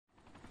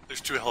There's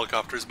 2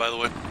 helicopters, by the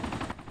way.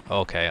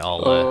 Okay,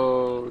 I'll.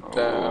 Oh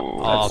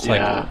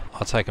damn!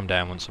 I'll take them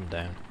down once I'm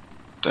down.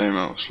 Damn,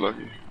 I was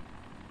lucky.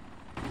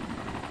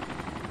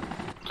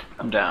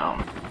 I'm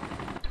down.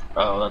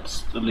 Oh,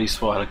 that's at least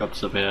 4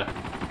 helicopters up here.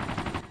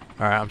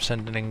 Alright, I'm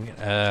sending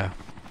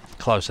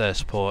close air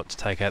support to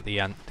take out the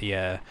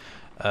air.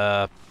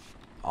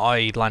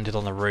 I landed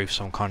on the roof,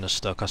 so I'm kind of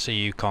stuck. I see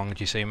you, Kong. Do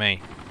you see me?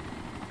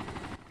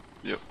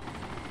 Yep.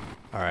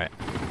 Alright.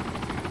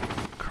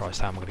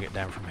 Christ, how am I going to get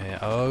down from here?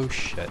 Oh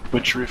shit.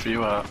 Which roof are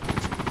you at?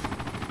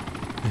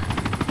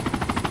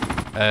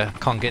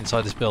 Kong, get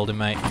inside this building,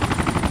 mate.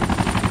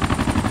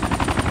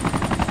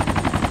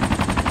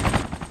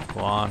 Go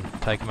on,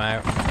 take him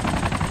out.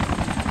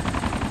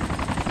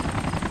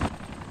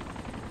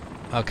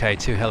 Okay,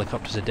 2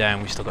 helicopters are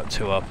down, we've still got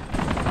 2 up.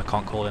 I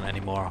can't call in any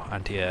more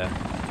anti-air.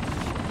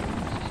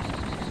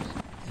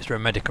 Is there a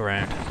medic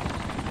around?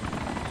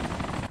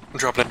 I'm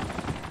dropping it.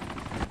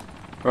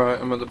 Alright,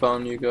 I'm at the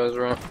barn you guys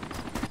are at.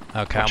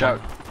 Okay, Watch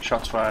out.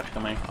 Shots fired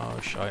coming. Oh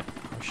shite,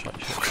 oh shite.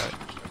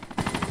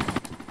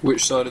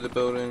 Which side of the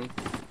building?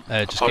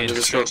 Just How get did the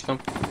inside. shots come?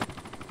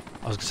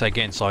 I was going to say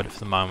get inside it for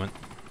the moment.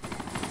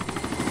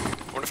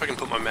 I wonder if I can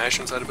put my mash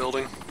inside a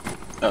building.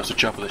 Oh, it's a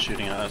chopper they're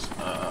shooting at us.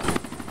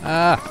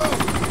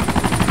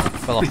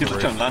 Fell off the Just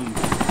don't roof. land.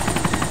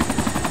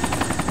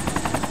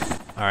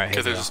 Alright,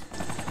 here we there's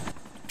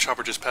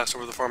chopper just passed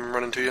over the farm and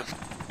running to you.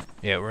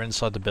 Yeah, we're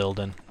inside the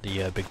building,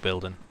 the big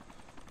building.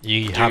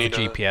 You Do have you a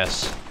need a-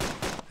 GPS,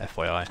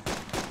 FYI.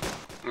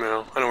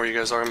 No, I know where you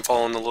guys are. I'm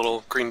following the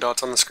little green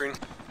dots on the screen.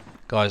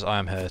 Guys, I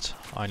am hurt.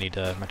 I need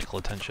medical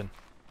attention.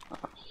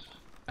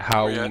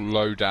 How Where you at?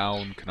 low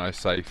down can I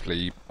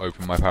safely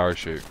open my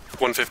parachute?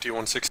 150,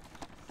 160.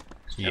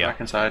 Get Yeah. back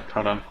inside.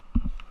 Hold on.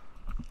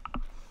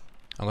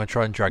 I'm going to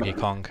try and drag you,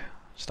 Kong.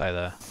 Stay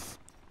there.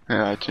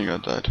 Yeah, I think I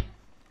died.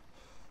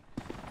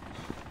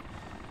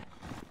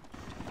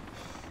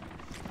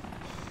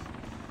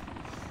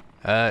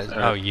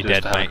 Oh, you're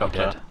just dead, a mate. You're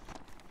helicopter. dead.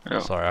 Yeah.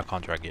 Sorry, I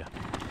can't drag you.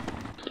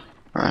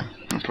 Alright,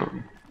 no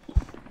problem.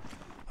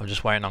 I'm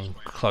just waiting on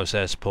close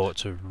air support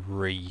to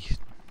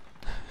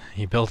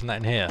You building that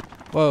in here?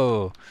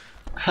 Whoa!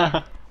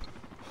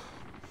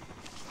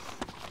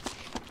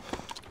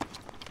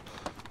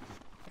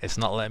 It's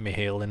not letting me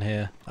heal in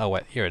here. Oh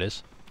wait, here it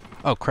is.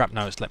 Oh crap,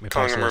 no, it's let me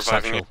Kong, place I'm a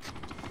reviving satchel.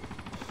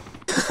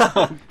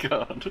 Oh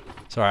god.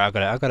 Sorry, I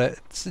got it.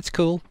 It's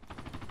cool.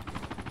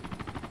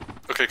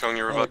 Okay, Kong,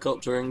 you're revived.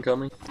 Helicopter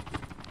incoming.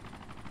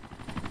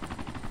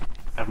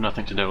 I have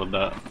nothing to do with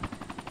that.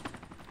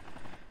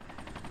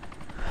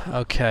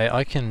 Okay,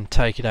 I can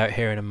take it out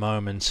here in a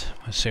moment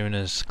as soon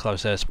as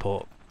close air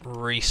support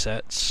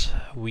resets.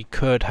 We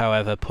could,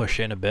 however, push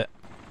in a bit.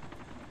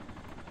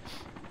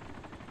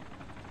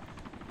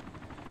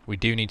 We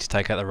do need to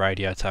take out the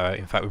radio tower.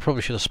 In fact, we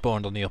probably should have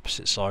spawned on the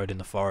opposite side in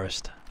the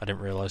forest. I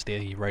didn't realise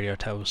the radio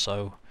tower was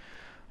so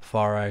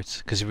far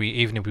out. Because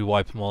even if we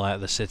wipe them all out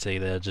of the city,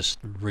 they'll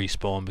just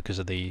respawn because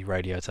of the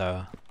radio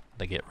tower.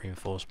 They get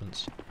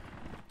reinforcements.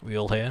 We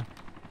all here?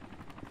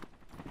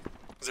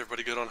 Is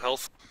everybody good on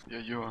health? Yeah,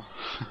 you are.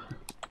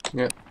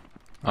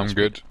 I'm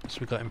good. So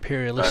we've got Okay,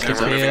 Imperialistic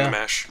we're moving here.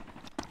 mash.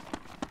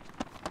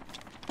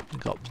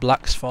 We've got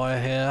Black's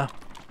Fire here.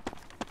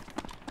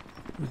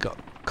 We've got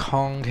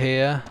Kong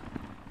here.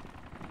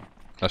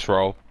 Let's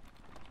roll.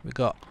 We've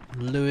got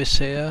Lewis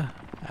here.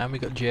 And we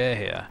got Jay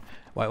here.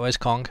 Wait, where's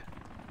Kong?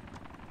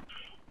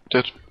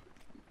 Dead.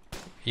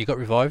 You got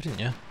revived, didn't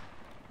you?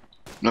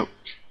 Nope.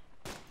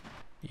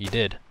 You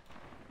did.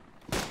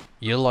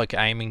 You're like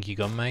aiming your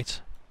gun, mate.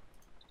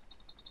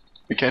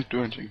 I can't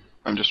do anything.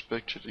 I'm just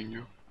spectating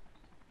you.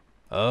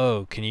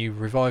 Oh, can you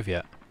revive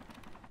yet?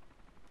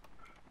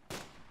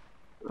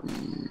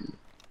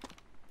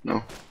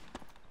 No.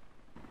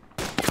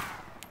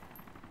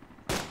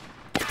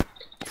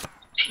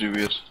 Pretty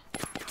weird.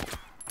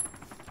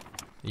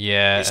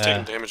 Yeah, He's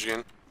taking damage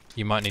again.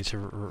 you might need to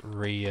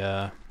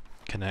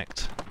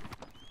reconnect.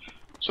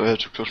 So I had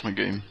to close my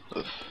game.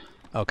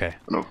 Okay.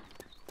 No.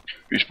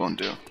 Respawn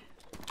there.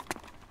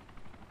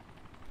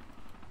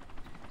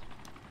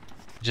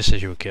 Just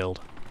says you were killed.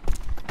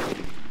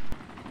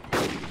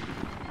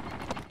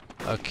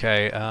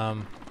 Okay,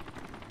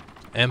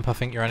 Imp, I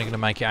think you're only going to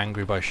make it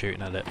angry by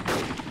shooting at it.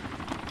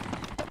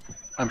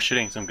 I'm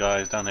shooting some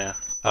guys down here.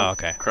 Oh,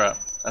 okay. Crap.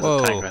 That's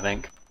Whoa. a tank, I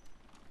think.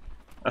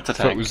 That's a What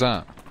tank. was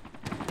that?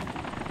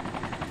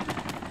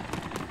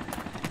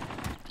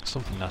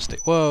 Something nasty.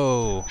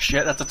 Whoa!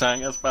 Shit, that's a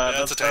tank. That's bad. Yeah,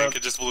 that's a bad. tank.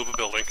 It just blew up a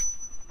building.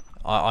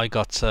 I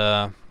got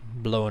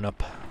blown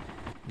up.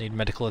 Need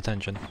medical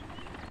attention.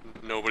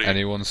 Nobody.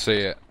 Anyone see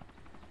it?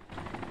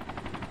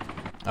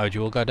 Oh, do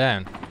you all go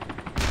down?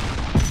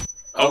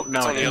 Oh, no,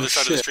 it's on the yeah. other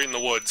side of the Shit. street in the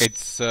woods.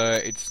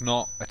 It's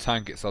not a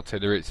tank, it's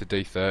artillery, it's a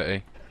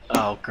D-30.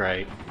 Oh,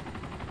 great.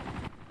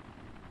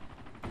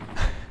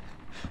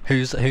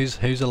 Who's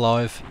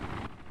alive?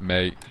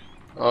 Mate.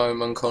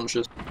 I'm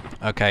unconscious.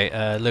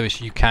 Okay,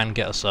 Lewis, you can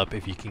get us up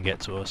if you can get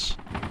to us.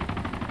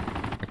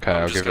 Okay,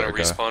 I'm I'll just give it gonna a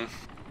go. respawn.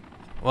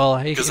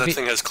 Well, Because that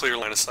thing has clear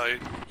line of sight.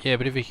 yeah,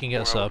 but if he can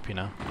get us Well. up, you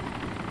know.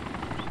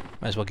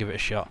 Might as well give it a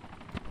shot.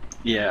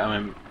 Yeah,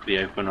 I'm in the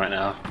open right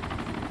now.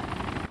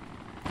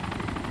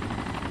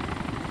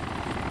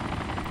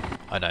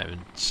 I don't even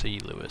see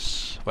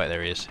Lewis. Wait,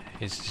 there he is.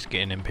 He's just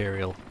getting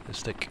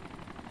imperialistic.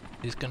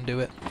 He's gonna do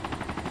it.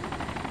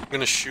 I'm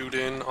gonna shoot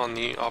in on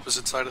the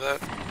opposite side of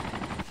that.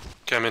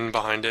 Okay, I'm in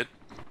behind it.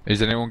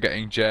 Is anyone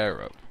getting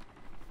Jer up?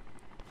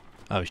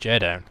 Oh, it's Jay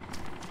down.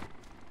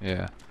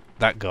 Yeah.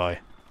 That guy.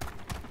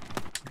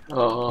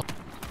 Oh,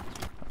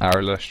 Our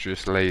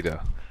illustrious leader.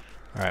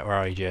 Alright, where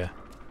are you, Jay?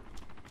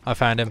 I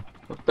found him.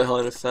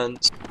 behind a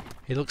fence.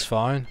 He looks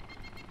fine.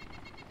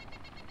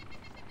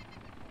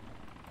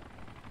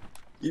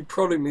 You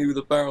prodding me with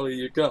the barrel of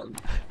your gun.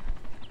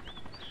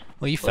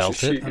 Well, you I felt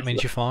should it. shoot That you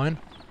means for you're fine.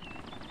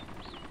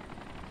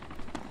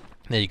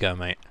 There you go,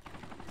 mate.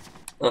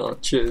 Oh,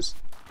 cheers.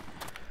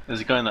 There's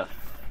a guy in that.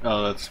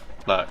 Oh, that's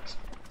blacks.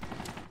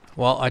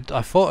 Well, I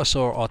thought I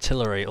saw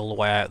artillery all the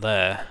way out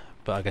there,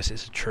 but I guess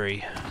it's a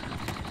tree.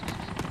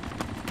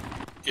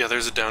 Yeah,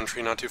 there's a down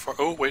tree not too far.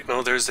 Oh, wait,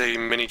 no, there's a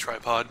mini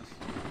tripod.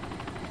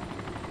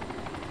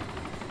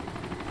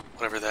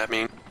 Whatever that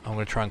means. I'm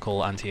going to try and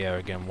call anti-air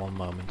again. One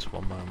moment.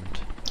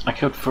 I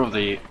killed 4 of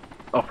the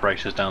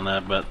operators down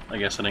there, but I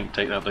guess I didn't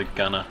take out the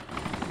gunner.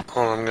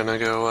 Oh, I'm gonna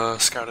go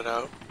scout it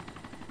out.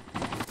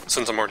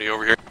 Since I'm already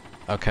over here.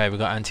 Okay, we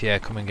got anti-air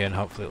coming in.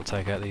 Hopefully it'll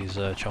take out these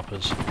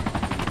choppers.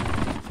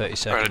 30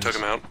 seconds. Alright, I took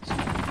him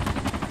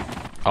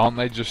out. Aren't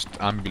they just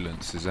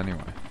ambulances anyway?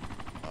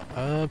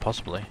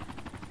 Possibly.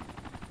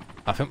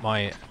 I think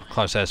my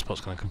close air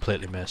support's going to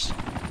completely miss.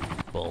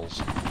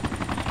 Balls.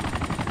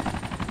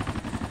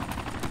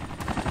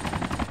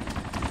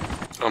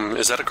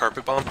 Is that a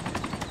carpet bomb?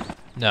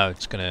 No,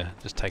 it's going to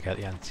just take out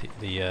the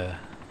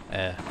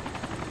air.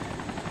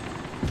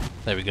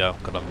 There we go.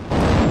 Got him.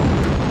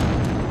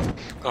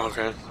 Oh,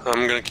 okay.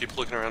 I'm gonna keep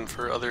looking around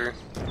for other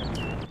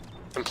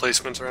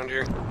emplacements around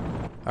here.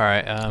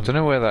 Alright, I don't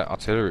know where that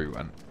artillery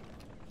went.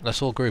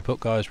 let's all group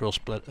up, guys. We'll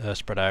all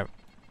spread out.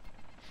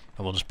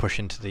 And we'll just push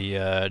into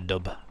the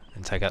dub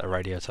and take out the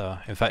radio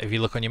tower. In fact, if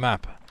you look on your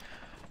map,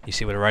 you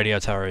see where the radio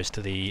tower is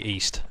to the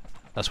east.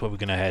 That's where we're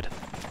going to head.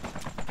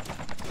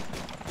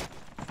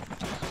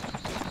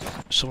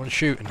 Someone's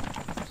shooting.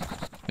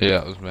 Yeah,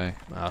 that was me.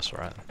 Oh, that's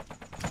alright.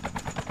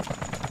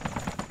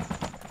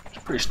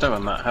 It's pretty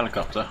stubborn, that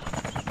helicopter.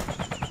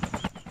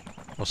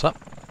 What's up?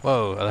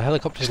 Whoa, the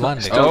helicopter's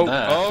landing. It's still Oh,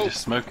 there. oh, It's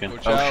just smoking.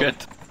 watch Oh out.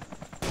 shit.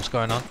 What's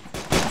going on?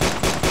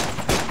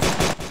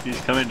 He's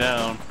coming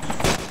down.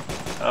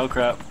 Oh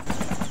crap.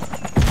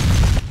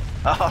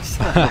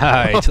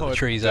 Oh, He took the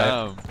trees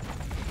out.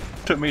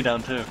 Damn. took me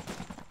down too.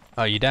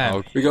 Oh, you down?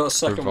 I'll We got a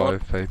second one.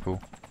 revive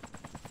people.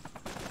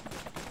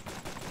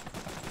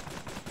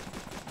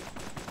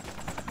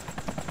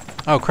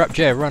 Oh crap,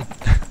 Jay, run.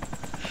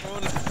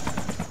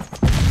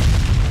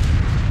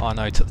 Oh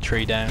no, he took the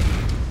tree down.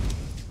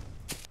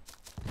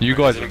 You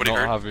guys Is are anybody not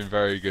hurt? having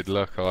very good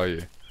luck, are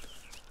you?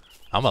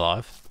 I'm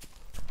alive.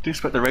 Do you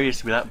expect the radius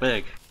to be that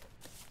big?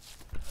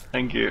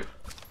 Thank you.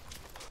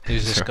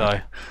 Who's this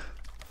guy?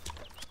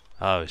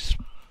 Oh, it's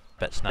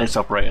Betsnap. It's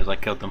operators, I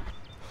killed them.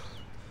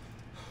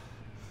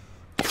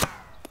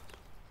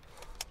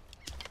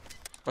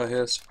 I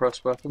hear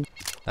suppressed weapon.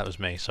 That was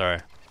me, sorry.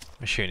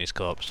 I'm shooting his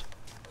corpse.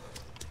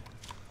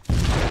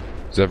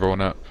 Is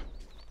everyone up?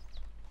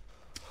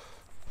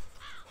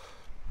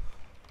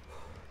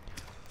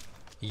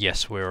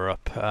 Yes, we're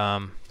up.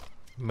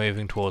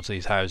 Moving towards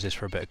these houses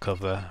for a bit of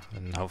cover,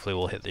 and hopefully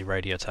we'll hit the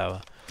radio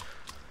tower.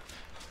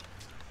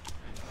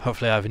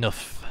 Hopefully I have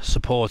enough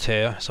support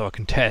here so I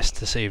can test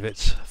to see if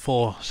it's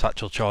 4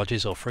 satchel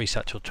charges or 3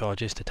 satchel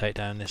charges to take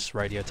down this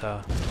radio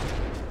tower.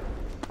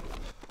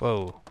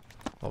 Whoa.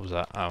 What was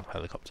that? Oh,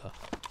 helicopter.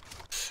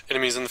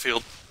 Enemies in the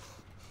field.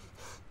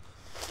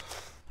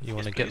 You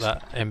want to Yes, get please.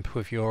 that imp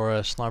with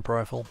your sniper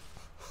rifle?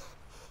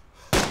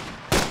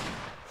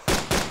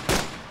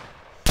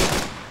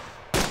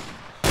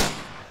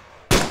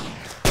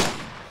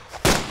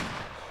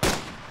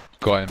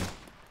 Got him.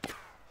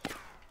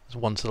 There's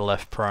one to the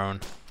left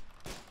prone.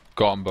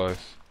 Got them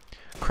both.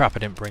 Crap, I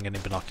didn't bring any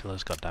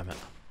binoculars, god damn it.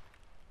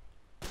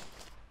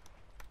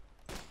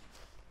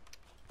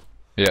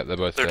 Yeah, they're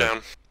both They're dead.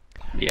 down.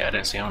 Yeah, I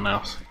don't see anyone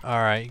else.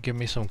 Alright, give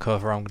me some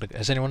cover.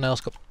 Has anyone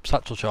else got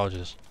satchel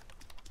charges?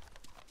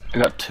 I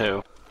got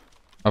 2.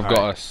 I've Alright.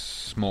 got a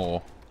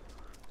small.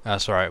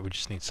 That's alright, we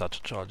just need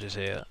satchel charges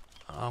here.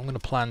 I'm gonna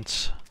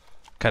plant...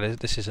 Okay,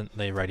 this isn't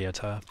the radio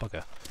tower.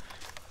 Bugger.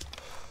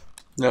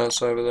 No,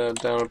 it's over there,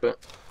 down a bit.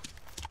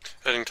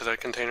 Heading to that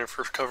container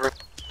for cover.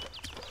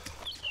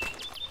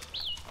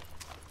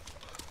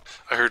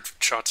 I heard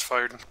shots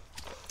fired.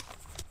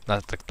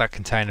 That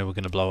container we're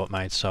gonna blow up,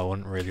 mate, so I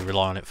wouldn't really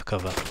rely on it for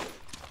cover.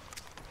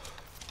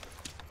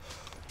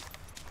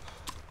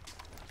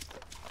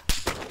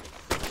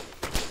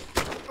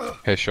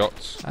 Hear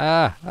shots.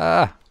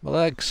 Ah, my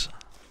legs.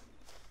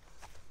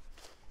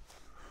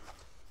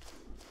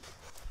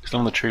 It's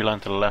along the tree line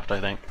to the left,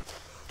 I think.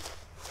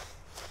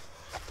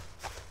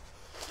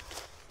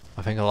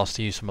 I think I lost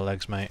the use of my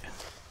legs, mate.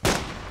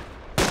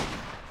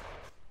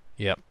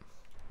 Yep.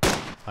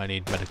 I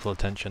need medical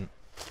attention.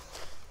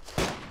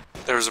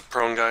 there's a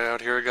prone guy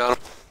out here. I got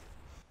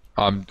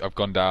him. I've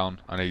gone down.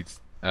 I need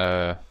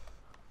someone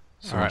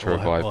Alright, to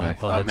revive me.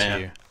 we'll head man.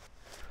 to you.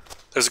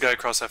 There's a guy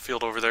across that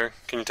field over there.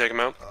 Can you take him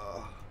out?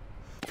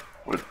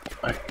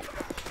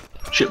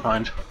 Shit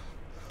mind.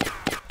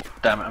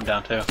 Damn it, I'm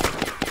down too.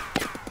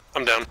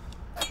 I'm down.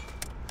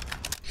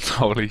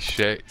 Holy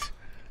shit!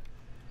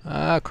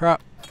 Ah,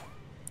 crap.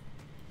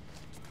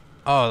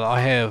 Oh,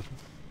 I hear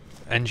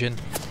engine.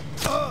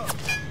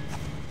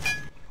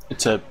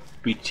 It's a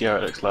BTR,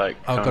 it looks like.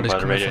 Oh god, he's by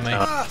the coming radio for me.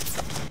 tower.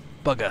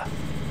 Bugger.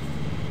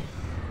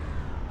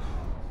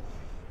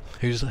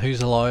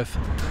 Who's alive?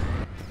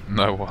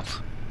 No one.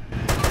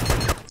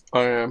 I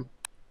am.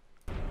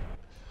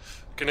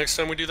 Okay, next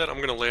time we do that, I'm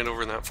gonna land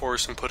over in that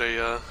forest and put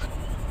a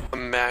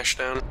mash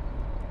down.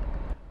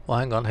 Well,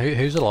 hang on.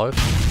 Who's alive?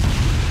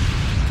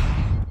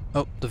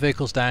 Oh, the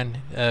vehicle's down.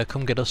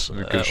 Come get us. A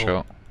good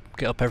shot.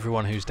 Get up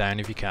everyone who's down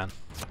if you can.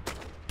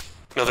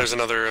 No, there's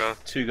another.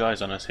 Two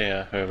guys on us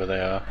here, whoever they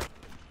are.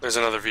 There's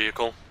another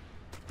vehicle.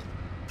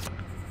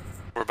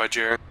 Over by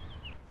Jared.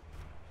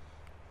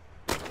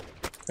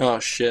 Oh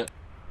shit.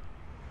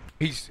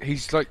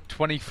 He's like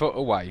 20 foot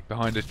away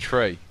behind a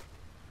tree.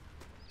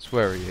 That's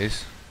where he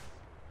is.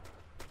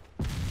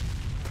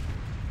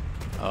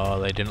 Oh,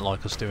 they didn't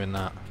like us doing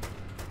that.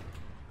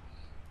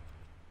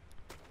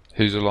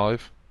 Who's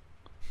alive?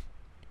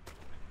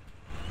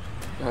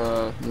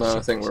 No, I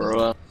think we're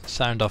alright.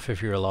 Sound off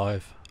if you're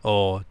alive.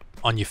 Or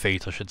on your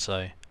feet, I should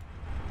say.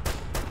 There's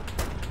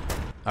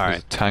Alright.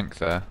 a tank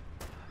there.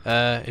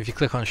 If you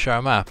click on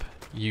show map,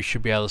 you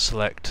should be able to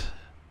select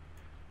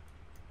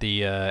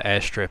the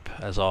airstrip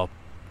as our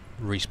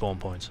respawn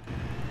points.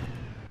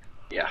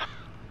 Yeah.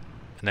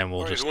 And then we'll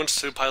Alright, just... who wants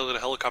to pilot a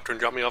helicopter and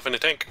drop me off in a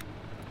tank?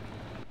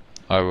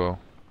 I will.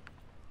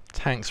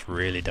 Tanks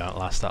really don't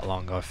last that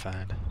long, I've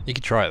found. You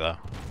could try it though.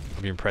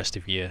 I'd be impressed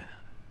if you...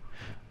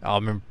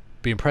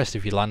 be impressed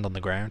if you land on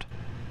the ground.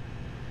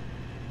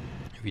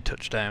 If you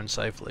touch down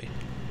safely.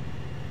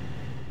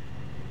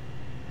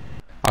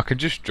 I can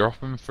just drop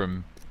them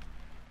from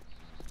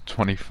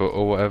 20 foot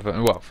or whatever.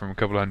 Well, from a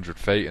couple of 100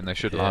 feet, and they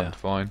should Yeah. land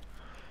fine.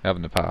 They have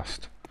in the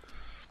past.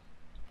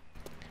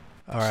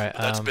 Alright,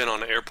 That's been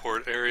on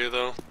airport area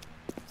though.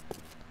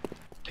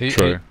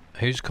 True.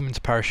 Who's coming to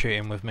parachute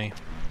in with me?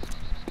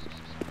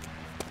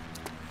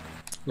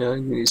 Yeah,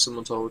 you need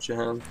someone to hold your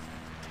hand.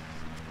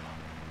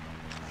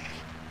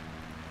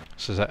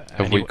 So is that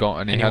Have we got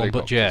any anyone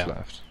but helicopters Jer?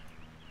 left?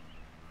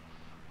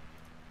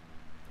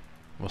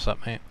 What's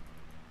that, mate?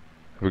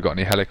 Have we got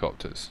any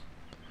helicopters?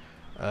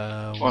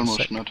 One Almost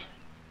sec. not.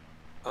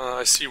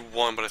 I see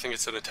one, but I think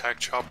it's an attack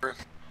chopper.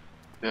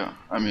 Yeah,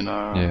 I mean,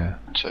 Yeah.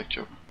 check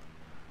job.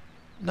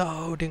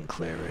 No, didn't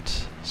clear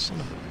it. Son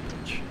of a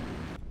bitch.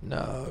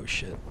 No,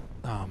 shit.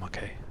 Oh, I'm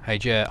okay. Hey,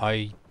 Jer,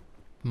 I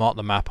marked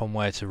the map on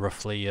where to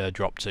roughly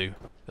drop to.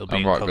 It'll be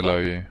I'm in right cover. below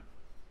you.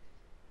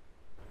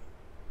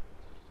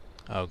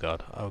 Oh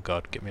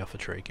god, get me off a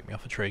tree, get me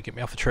off a tree, get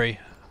me off a tree.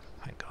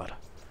 Thank god.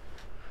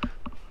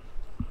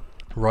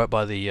 Right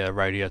by the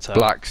radio tower.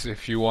 Blacks,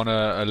 if you want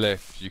a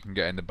lift, you can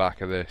get in the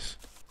back of this.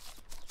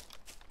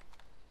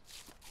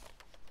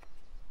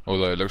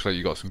 Although it looks like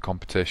you got some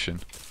competition.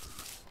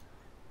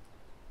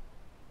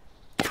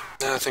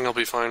 Yeah, I think I'll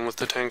be fine with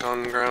the tank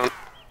on the ground.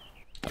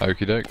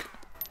 Okie doke.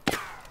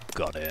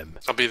 Got him.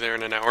 I'll be there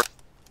in an hour.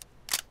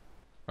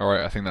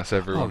 Alright, I think that's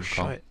everyone. Oh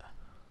Con.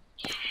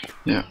 shit.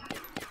 Yeah.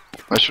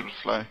 I should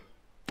fly.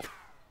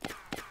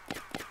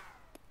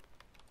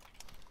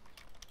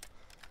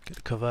 Get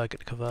the cover, get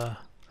the cover.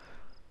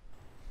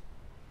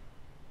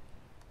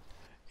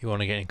 You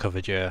want to get in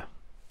cover, Jer?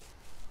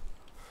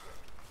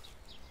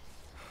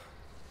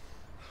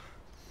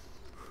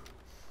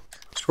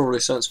 It's probably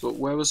sensible.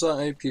 Where was that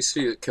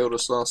APC that killed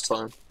us last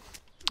time?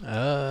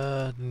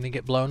 Didn't he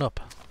get blown up?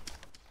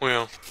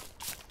 Well,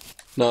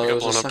 No, It there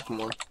got was a blown up. second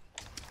one.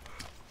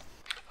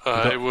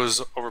 got- it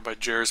was over by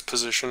Jer's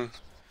position,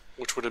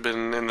 which would have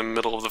been in the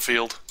middle of the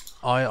field.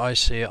 I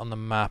see it on the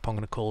map. I'm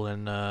going to call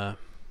in air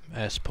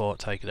support,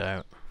 take it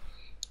out.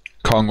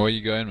 Kong, where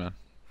you going, man?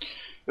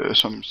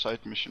 Some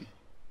side mission.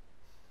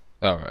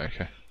 Oh, right,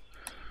 okay.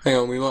 Hang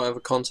on, we might have a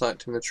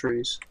contact in the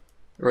trees.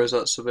 Or is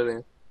that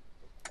civilian?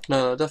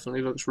 No, that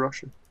definitely looks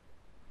Russian.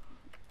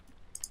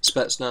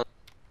 Spetsnaz.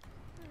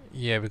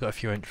 Yeah, we've got a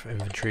few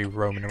infantry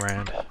roaming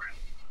around.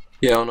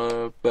 Yeah, on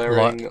a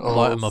bearing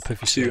Light of 'em up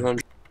if you see 'em.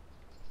 200.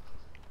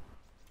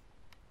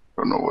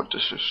 Don't know what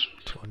this is.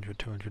 200,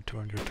 200,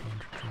 200, 200,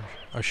 200.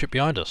 Oh shit,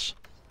 behind us.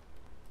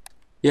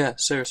 Yeah,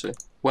 seriously.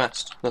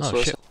 West. That's Oh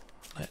what shit.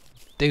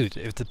 Dude,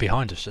 if they're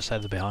behind us, just say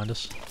they're behind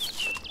us. I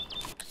said.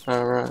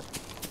 Alright.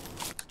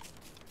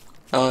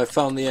 Oh, I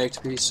found the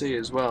APC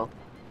as well.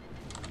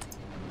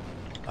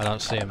 I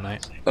don't see him,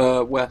 mate.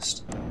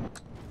 West.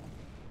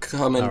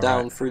 Coming Alright.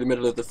 down through the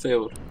middle of the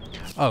field.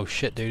 Oh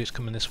shit, dude, it's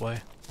coming this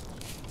way.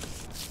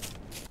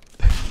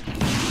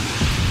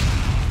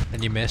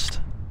 And you missed.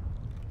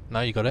 No,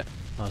 you got it.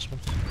 Nice one.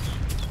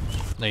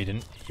 No, you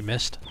didn't. You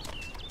missed.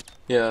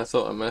 Yeah, I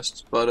thought I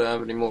missed, but I don't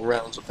have any more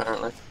rounds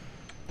apparently.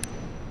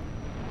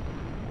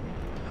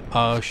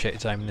 Oh shit,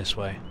 it's aiming this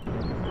way.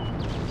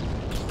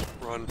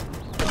 run.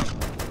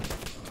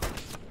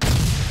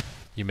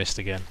 You missed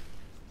again.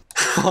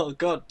 Oh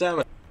god damn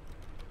it.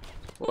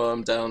 Well,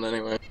 I'm down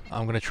anyway.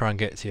 I'm gonna try and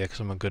get to you because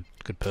I'm a good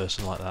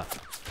person like that.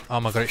 Oh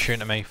my god, it's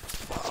shooting at me.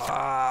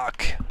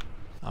 Fuck!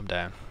 I'm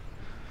down.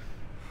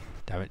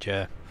 Damn it,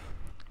 Jer.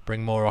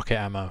 Bring more rocket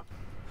ammo.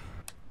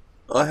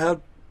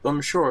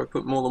 I'm sure I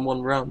put more than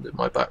one round in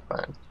my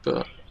backpack,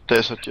 but...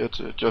 There's a jet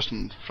just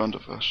in front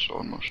of us,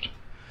 almost.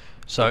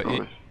 So Probably,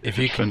 if if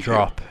you it's can friendly.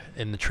 drop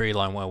in the tree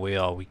line where we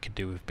are, we could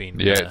do with being.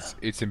 Yeah,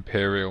 it's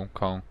Imperial,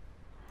 Kong.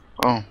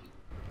 Oh,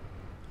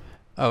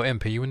 Oh,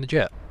 Imp, are you in the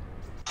jet?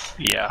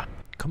 Yeah.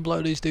 Come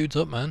blow these dudes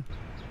up, man.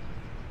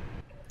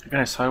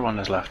 Okay, so one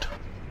is left.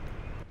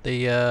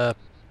 The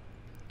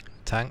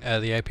tank,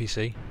 the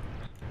APC.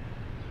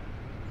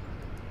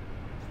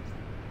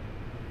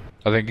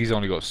 I think he's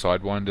only got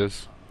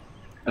sidewinders.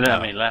 I don't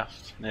have any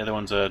left. The other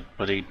one's a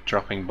bloody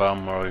dropping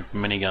bomb or a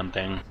minigun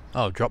thing.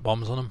 Oh, drop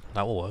bombs on them.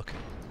 That will work.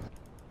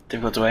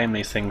 Difficult to aim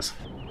these things.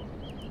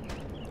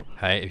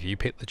 Hey, if you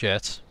pick the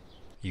jets,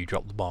 you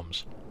drop the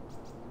bombs.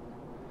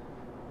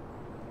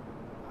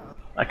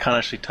 I can't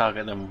actually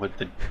target them with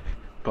the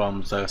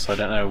bombs though, so I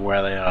don't know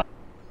where they are.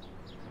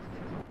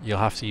 You'll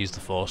have to use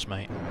the force,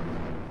 mate.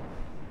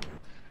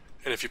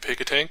 And if you pick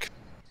a tank,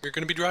 you're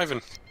gonna be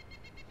driving.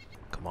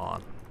 Come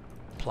on.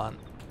 Plant.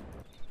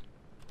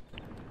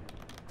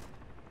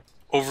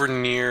 Over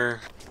near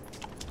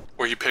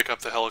where you pick up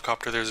the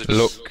helicopter, there's a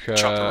Look,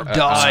 chopper. at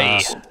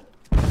Die!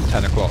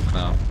 10 o'clock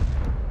now.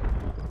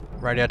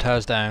 Radio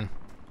tower's down.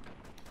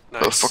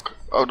 Nice. oh fuck.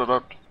 Oh,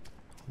 no.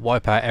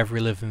 Wipe out every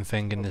living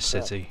thing in this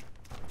city.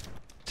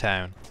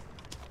 Town.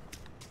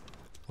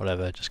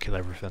 Whatever, just kill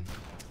everything.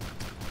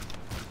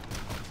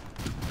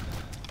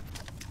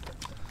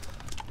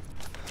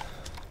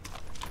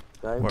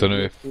 Don't know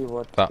if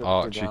that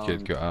Archie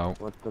kid got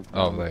out.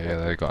 Oh,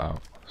 they got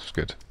out. That's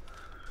good.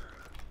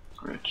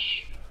 Great.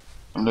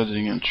 I'm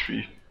letting in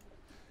 3.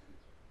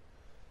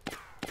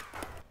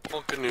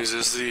 Well, good news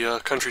is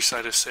the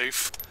countryside is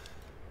safe.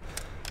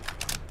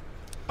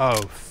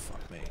 Oh,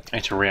 fuck me. I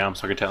need to rearm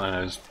so I can tell them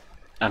those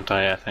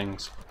anti-air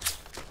things.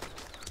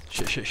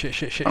 Shit, shit, shit,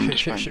 shit, shit, I'm shit,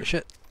 just shit, fine. shit,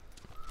 shit.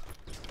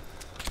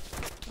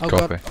 Oh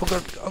Copy. god, oh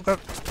god, oh god.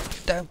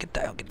 Get down, get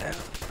down, get down.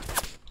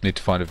 Need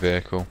to find a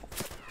vehicle.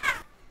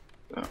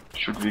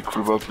 Should we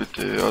group up with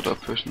the other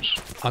persons?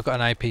 I've got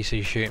an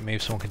APC shooting me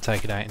if someone can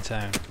take it out in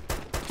town.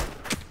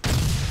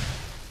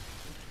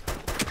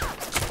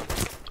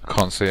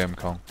 Can't see him,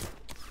 Kong.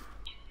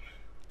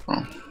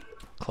 Oh,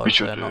 Close,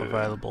 should, they're not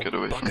available. get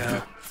away from Bugger.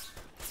 here.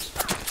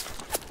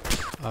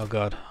 Oh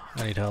god,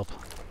 I need help.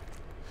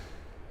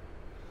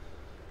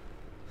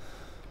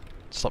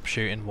 Stop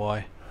shooting,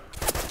 why?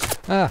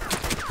 Ah!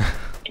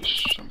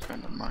 There's some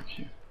kind of mark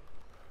here.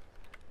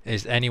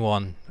 Is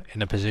anyone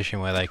in a position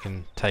where they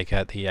can take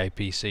out the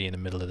APC in the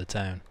middle of the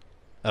town?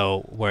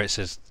 Oh, where it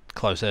says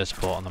close air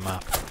support on the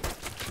map.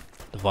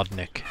 The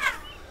Vodnik.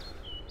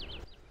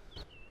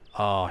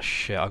 Oh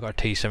shit, I got a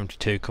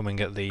T-72 come and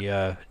get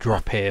the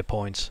drop here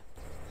points.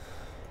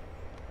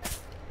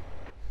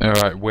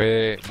 Alright,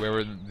 we're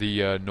in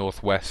the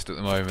northwest at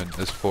the moment.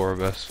 There's 4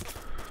 of us.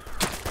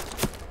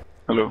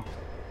 Hello.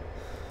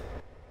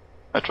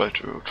 I tried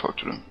to talk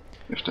to them.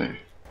 If they...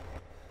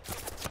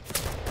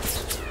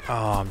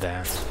 Oh, I'm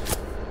down.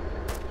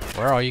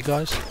 Where are you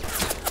guys?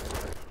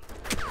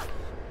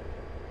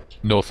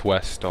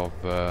 Northwest of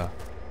the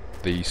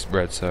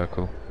red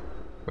circle.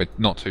 We're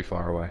not too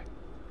far away.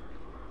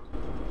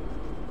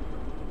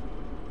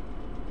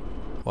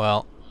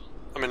 Well,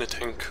 I'm in a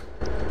tank.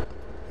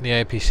 the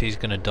APC's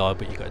gonna die,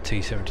 but you got a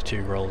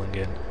T-72 rolling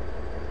in.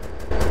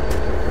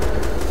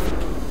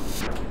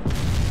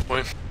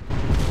 Wait.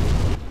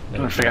 I'm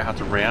trying to figure out how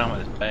to rearm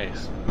at this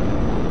base.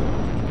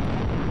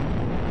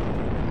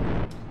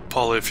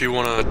 Pauleh, if you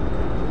want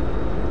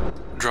to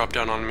drop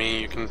down on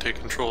me, you can take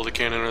control of the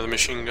cannon or the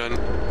machine gun.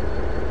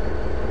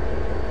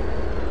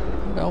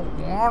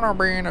 Don't wanna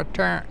be in a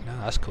tank. No,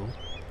 that's cool.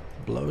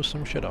 Blow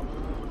some shit up.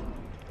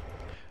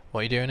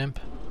 What are you doing, Imp?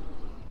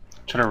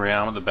 Trying to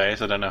rearm at the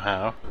base, I don't know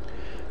how.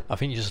 I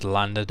think you just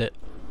landed it.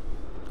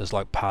 There's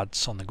like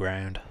pads on the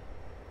ground.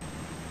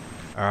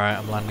 Alright,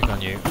 I'm landing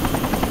on you.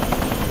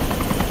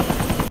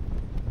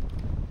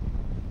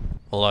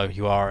 Although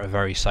you are at a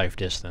very safe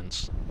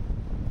distance.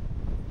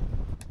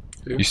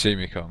 You see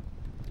me, Kong?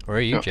 Where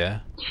are you, Yeah.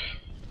 Jer?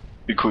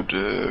 We could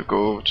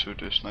go over to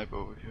the sniper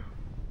over here.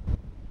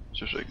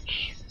 2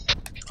 seconds.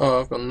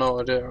 Oh, I've got no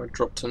idea. I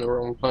dropped in the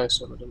wrong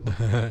place.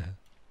 Evidently.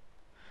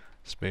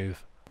 Smooth.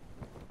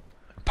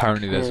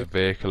 Apparently there's a Cool.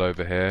 vehicle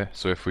over here,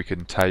 so if we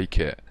can take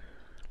it,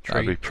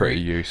 that'd be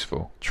pretty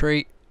useful.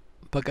 Tree.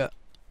 Bugger.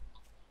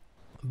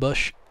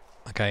 Bush.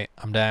 Okay,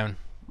 I'm down.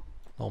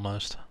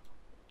 Almost.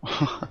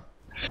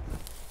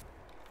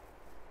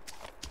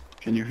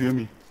 Can you hear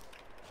me?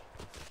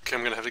 Okay,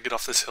 I'm gonna have to get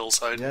off this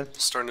hillside. Yes.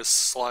 It's starting to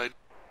slide.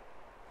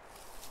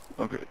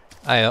 Okay.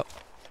 Hey up.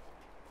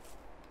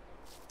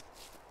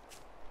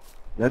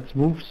 Let's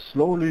move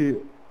slowly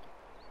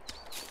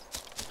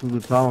to the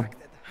town.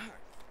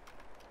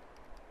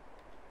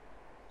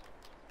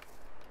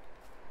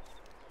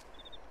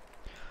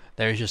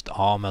 There is just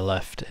armour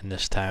left in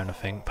this town, I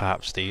think.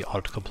 Perhaps the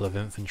odd couple of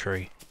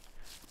infantry.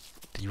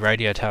 The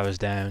radio tower's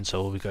down,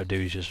 so all we've got to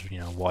do is just, you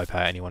know, wipe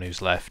out anyone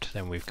who's left.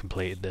 Then we've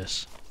completed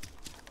this.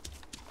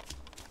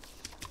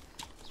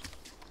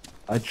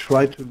 I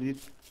try to lead.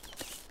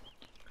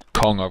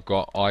 Kong, I've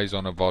got eyes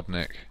on a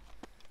Vodnik.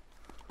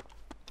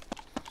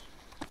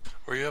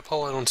 Where you at,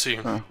 Paul? I don't see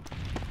you.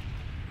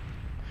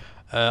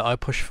 I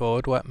push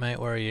forward, wet mate.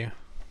 Where are you?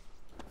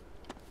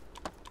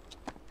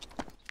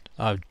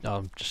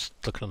 I'm just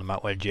looking on the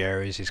map where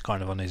Jerry is. He's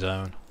kind of on his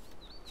own.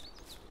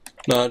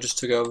 No, I just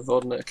took over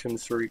Vodnik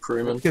and 3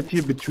 crewmen. Get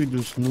here between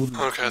those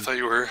noodles. Okay, I thought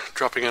you were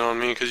dropping in on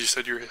me because you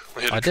said you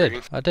hit a I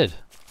tree. did.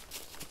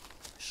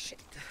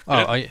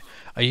 Oh,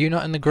 are you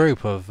not in the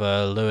group of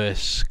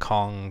Lewis,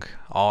 Kong,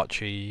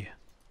 Archie?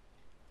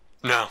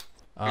 No,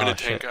 I'm in Oh, a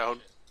tank shit. out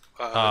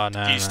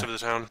No, east no. of the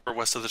town, or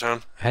west of the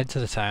town. Head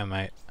to the town,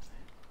 mate.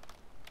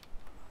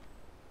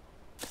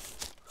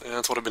 Yeah,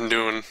 that's what I've been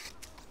doing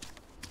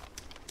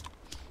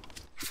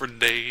for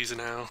days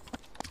now.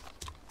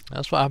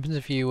 That's what happens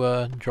if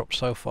you drop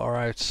so far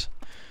out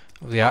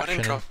of the I action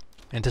didn't drop.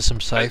 into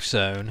some safe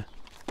zone.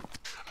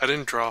 I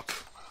didn't drop.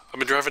 I've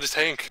been driving a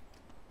tank.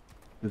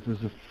 This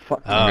is a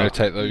fucking... Oh. I'm going to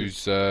take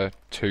those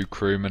 2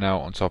 crewmen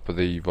out on top of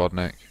the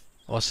Vodnik.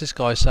 What's this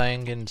guy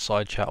saying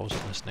inside chat? I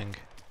wasn't listening.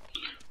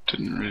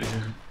 Didn't really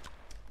hear.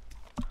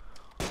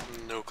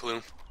 No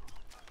clue.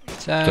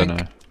 Tank. Don't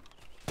know.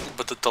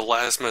 But the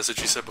last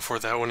message he said before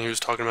that one, he was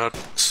talking about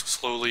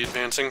slowly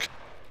advancing.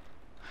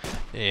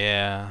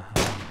 Yeah,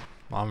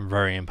 I'm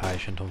very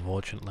impatient,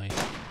 unfortunately.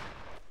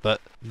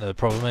 But the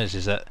problem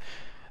is that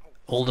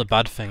all the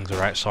bad things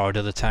are outside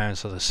of the town,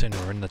 so the sooner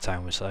we're in the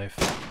town, we're safe.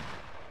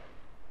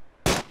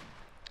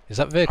 Is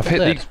that vehicle I've hit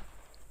dead? these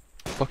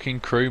fucking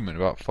crewmen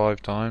about 5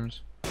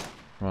 times.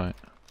 Right.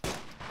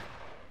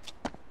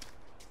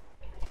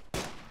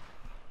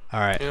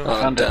 Alright, Yeah.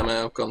 Oh, damn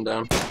it, I've gone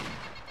down.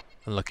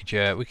 unlucky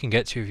Jet. We can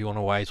get to you if you want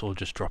to wait, or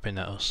just drop in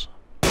at us.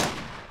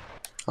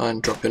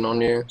 I'm dropping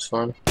on you, it's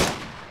fine.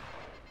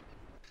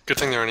 Good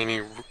thing there aren't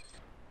any.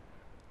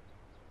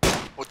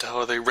 What the hell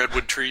are they?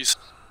 Redwood trees?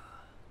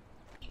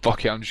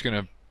 Fuck it, I'm just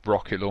going to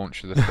rocket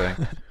launch the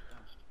thing.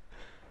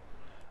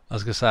 I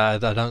was gonna say, I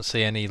don't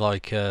see any,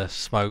 like,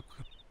 smoke.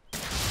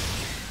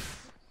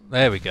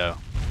 There we go.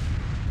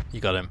 You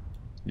got him.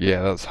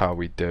 Yeah, that's how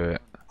we do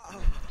it.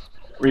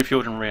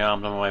 Refueled and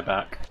rearmed on my way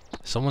back.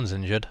 Someone's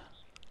injured.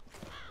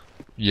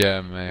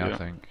 Yeah, me, I Yeah.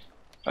 think.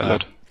 I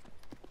led.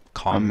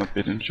 Kong. I'm a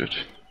bit injured.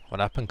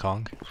 What happened,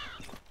 Kong?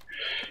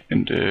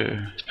 In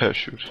the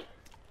parachute.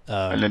 I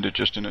Uh, landed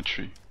just in a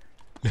tree.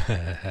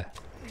 I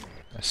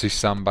see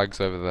sandbags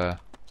over there.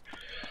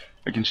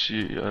 I can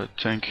see a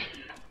tank.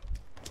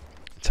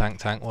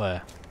 tank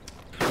where?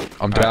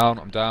 I'm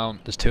down.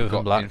 There's 2 of them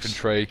Got blacks.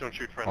 infantry Don't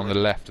shoot on the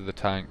left of the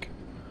tank.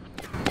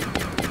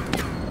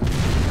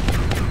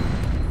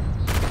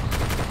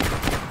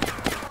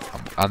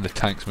 And the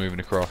tank's moving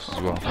across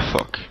as well.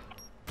 Fuck.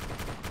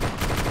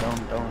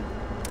 Down.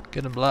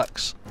 Get them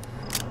blacks.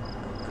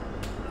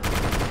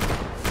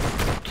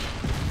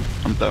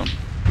 I'm down.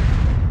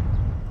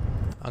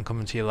 I'm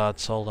coming to you,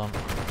 lads. Hold on.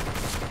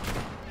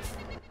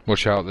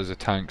 Watch out, there's a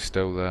tank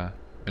still there.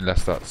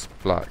 Unless that's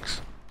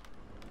blacks.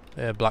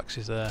 Yeah, blacks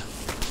is there.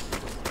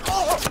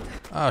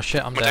 Oh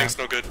shit, I'm My down. tank's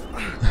no good.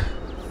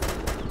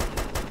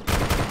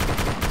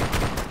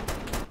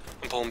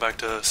 I'm pulling back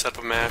to set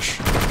up a mash.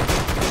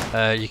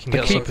 You can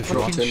get us keep up if you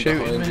want. fucking Dropped in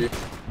shooting behind me. you.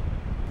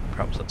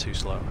 Perhaps that's too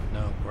slow.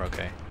 No, we're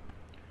okay.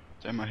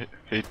 Damn, I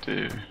hate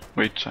the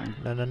wait time.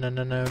 No.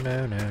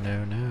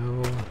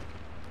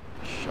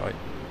 Shite.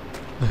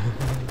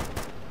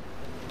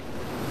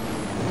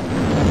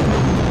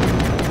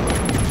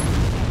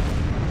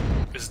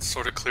 Is it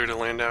sort of clear to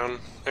land down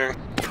there?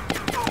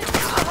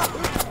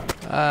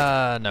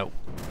 No.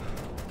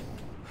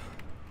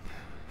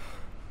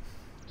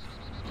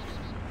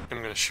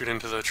 I'm gonna shoot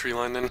into the tree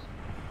line then.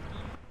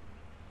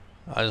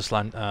 I just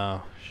land.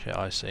 Oh shit,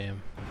 I see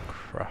him.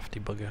 Crafty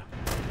bugger.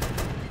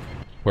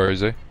 Where is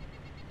he?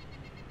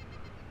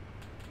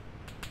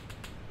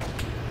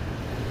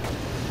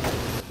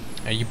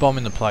 Are you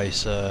bombing the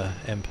place,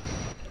 Imp?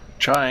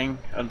 Trying,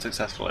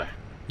 unsuccessfully.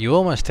 You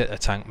almost hit a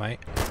tank, mate.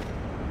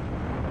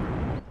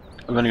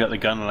 I've only got the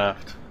gun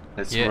left.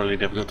 It's Yeah. really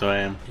difficult to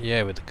aim.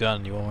 Yeah, with the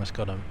gun, you almost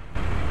got him.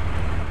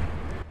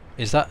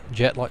 Is that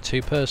jet like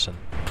 2-person?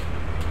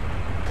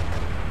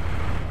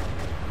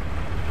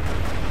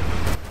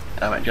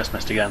 Damn it, just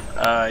missed again.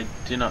 I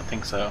do not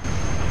think so.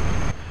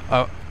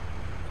 Oh,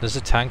 there's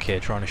a tank here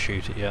trying to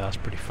shoot it. Yeah, that's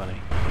pretty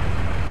funny.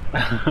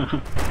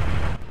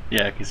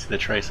 Yeah, I can see the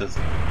traces.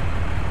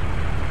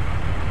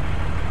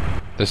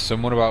 There's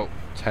someone about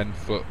 10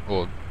 foot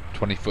or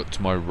 20 foot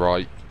to my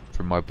right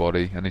from my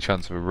body. Any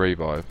chance of a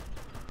revive?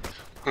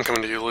 I'm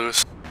coming to you,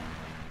 Lewis.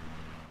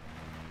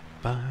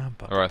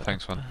 Alright,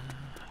 thanks, man.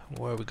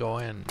 Where are we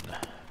going?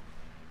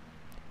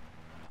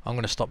 I'm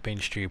gonna stop being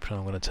stupid and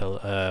I'm gonna tell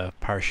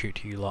parachute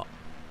to you lot.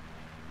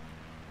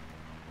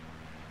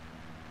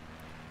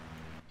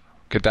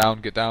 Get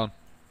down, get down.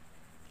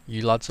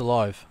 You lads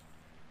alive?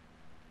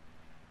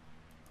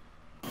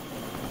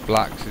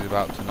 Blacks is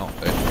about to not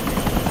be.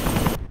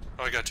 Oh,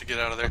 I got to get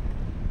out of there.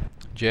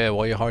 Jay,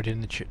 why are you hiding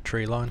in the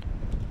tree line?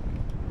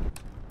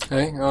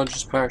 Hey, I'll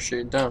just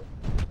parachute down.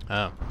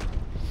 Oh.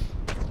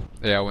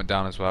 Yeah, I went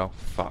down as well.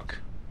 Fuck.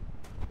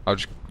 I'll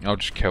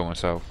just kill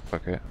myself.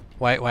 Fuck it.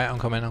 Wait, I'm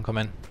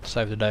coming.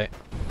 Save the date.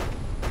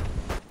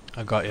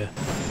 I got you.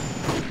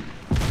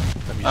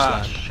 Let me just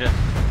land. Shit.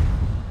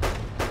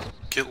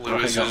 Kit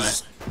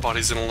Lewis's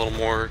body's in a little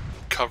more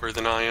cover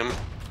than I am.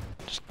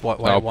 Just wait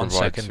I'll one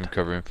provide second. some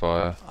covering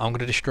fire. I'm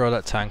gonna destroy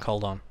that tank,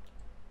 hold on.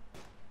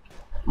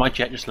 My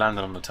jet just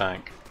landed on the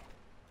tank.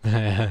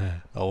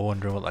 I was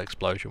wondering what that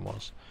explosion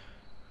was.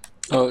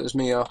 Oh, it was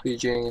me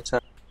RPGing a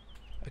tank.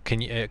 Can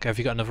you? Have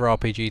you got another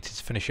RPG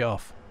to finish it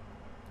off?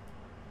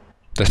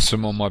 There's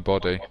some on my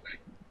body.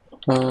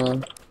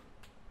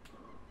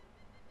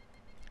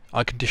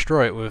 I can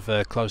destroy it with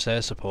close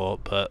air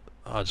support, but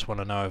I just want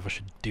to know if I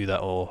should do that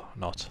or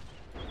not.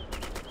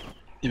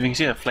 If you can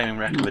see a flaming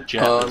wreck of a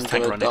jet, Oh, there's I'm a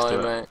tank gonna right next die, to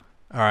it. mate.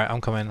 Alright, I'm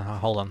coming.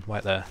 Hold on,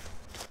 wait there.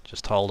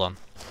 Just hold on.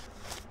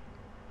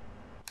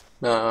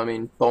 No, I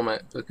mean bomb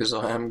it, because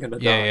I am gonna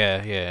die.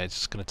 Yeah,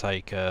 it's gonna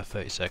take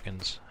 30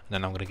 seconds, and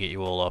then I'm gonna get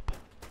you all up.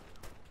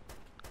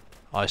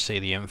 I see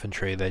the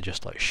infantry, they're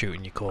just like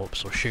shooting your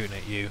corpse or shooting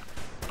at you.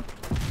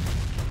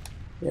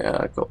 Yeah,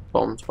 I got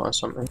bombed by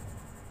something.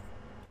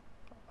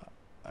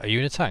 Are you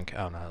in a tank?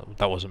 Oh no,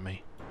 that wasn't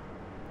me.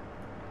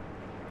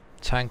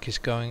 Tank is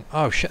going...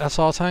 Oh shit, that's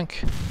our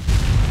tank?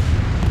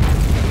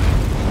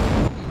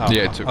 Oh,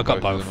 Yeah, it took I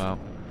got both both. of them out.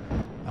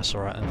 That's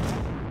alright then.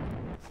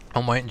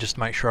 I'm waiting just to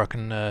make sure I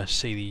can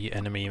see the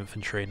enemy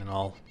infantry, and then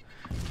I'll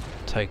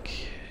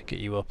get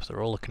you up.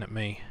 They're all looking at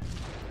me.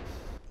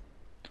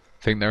 I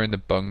think they're in the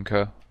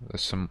bunker.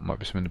 Might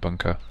be some in the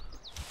bunker.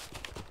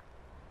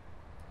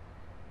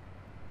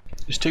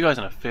 There's two guys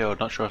in a field,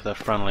 not sure if they're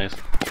friendlies.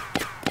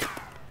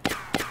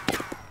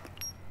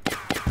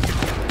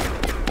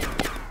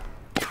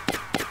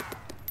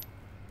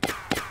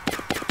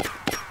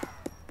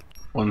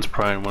 One's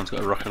prone, one's got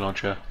a rocket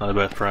launcher, now they're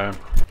both prone.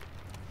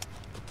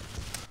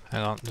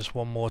 Hang on, just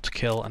one more to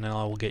kill, and then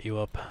I will get you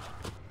up.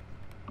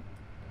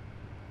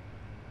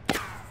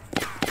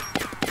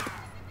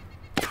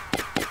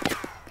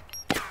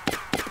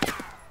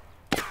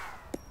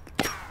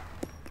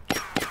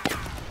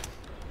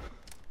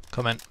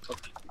 Come in.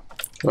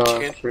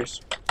 Can't-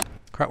 Bruce.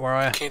 Crap, where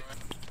are you? Can't.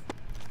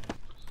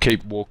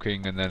 Keep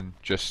walking and then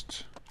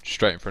just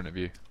straight in front of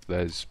you.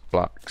 There's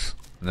blacks.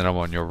 And then I'm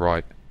on your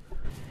right.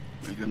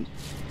 Again.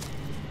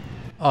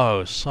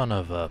 Oh, son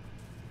of a...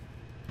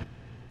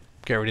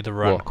 Get ready to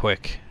run What?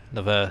 quick.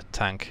 Another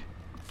tank.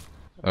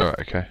 Alright,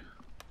 okay.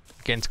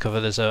 Get into cover,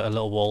 there's a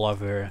little wall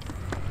over here.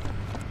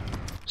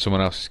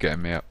 Someone else is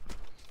getting me up.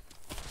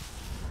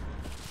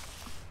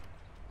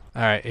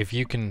 Alright, if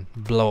you can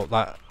blow up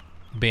that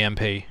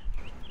BMP.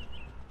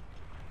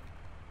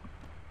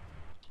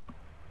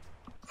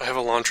 I have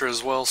a launcher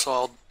as well, so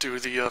I'll do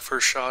the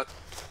first shot.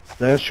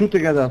 They're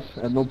shooting at us,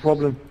 and no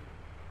problem.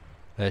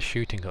 They're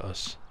shooting at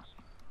us.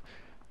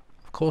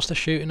 Of course they're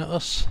shooting at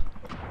us.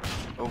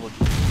 Over.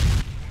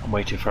 I'm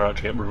way too far out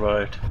to get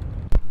revived.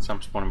 So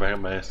I'm spawning back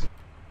at base.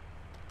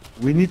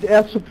 We need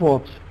air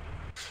support.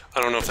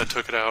 I don't know if that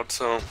took it out,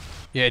 so...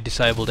 Yeah, it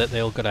disabled it, they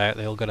all got out,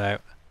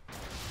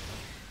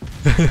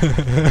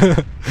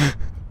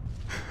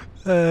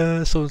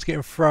 someone's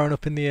getting thrown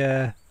up in the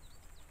air.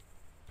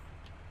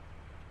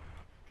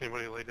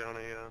 Anybody lay down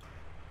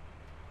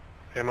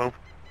a ammo?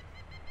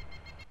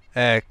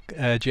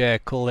 Jay,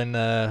 call in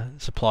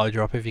supply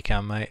drop if you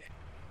can, mate.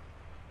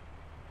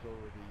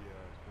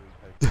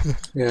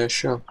 Yeah,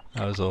 sure.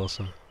 That was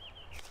awesome.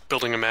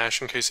 Building a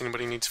mash in case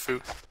anybody needs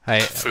food. Hey,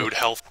 Food,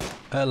 health.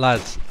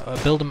 lads,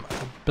 build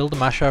a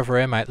mash over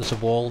here, mate. There's a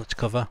wall, it's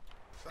cover.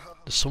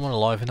 There's someone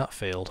alive in that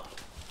field.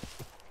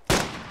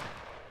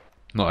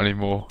 Not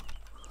anymore.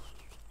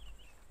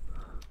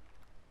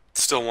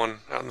 Still one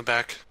out in the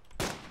back.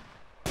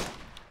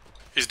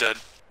 He's dead.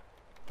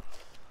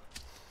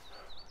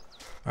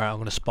 Alright, I'm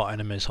gonna spot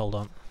enemies, hold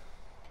on.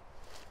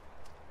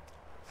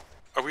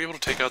 Are we able to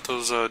take out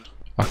those, I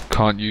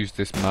can't use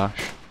this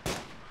mash.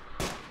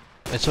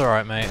 It's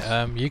alright, mate.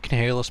 You can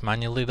heal us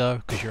manually though,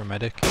 because you're a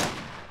medic.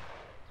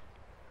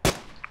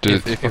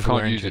 If I if we're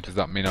can't use injured. it, does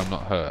that mean I'm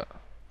not hurt?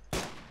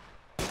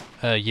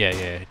 Yeah,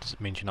 it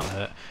means you're not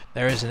hurt.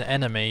 There is an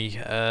enemy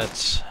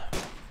at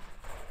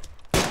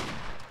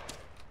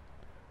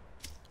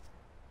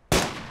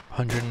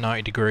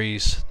 190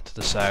 degrees to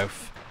the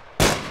south.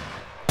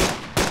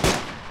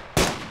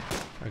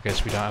 I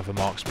guess we don't have a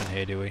marksman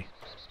here, do we?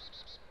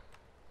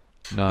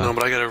 No. No,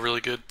 but I got a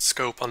really good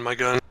scope on my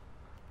gun.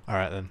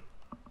 Alright then.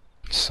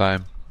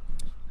 Same.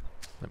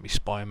 Let me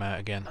spy him out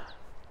again.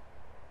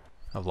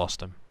 I've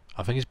lost him.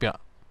 I think he's behind.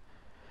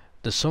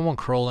 There's someone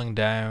crawling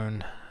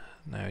down.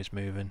 Now he's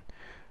moving.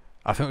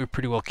 I think we've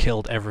pretty well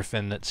killed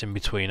everything that's in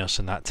between us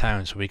and that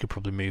town, so we could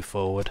probably move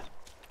forward.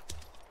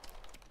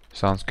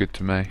 Sounds good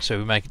to me. So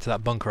we make it to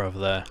that bunker over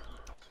there.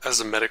 As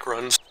the medic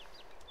runs.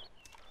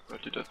 I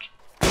did that.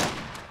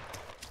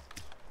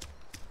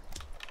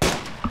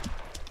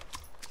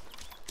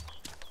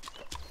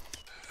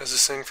 As a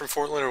saying from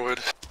Fort Leonard Wood,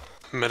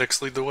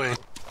 medics lead the way.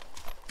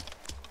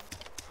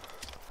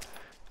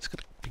 It's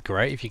gonna be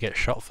great if you get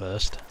shot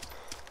first.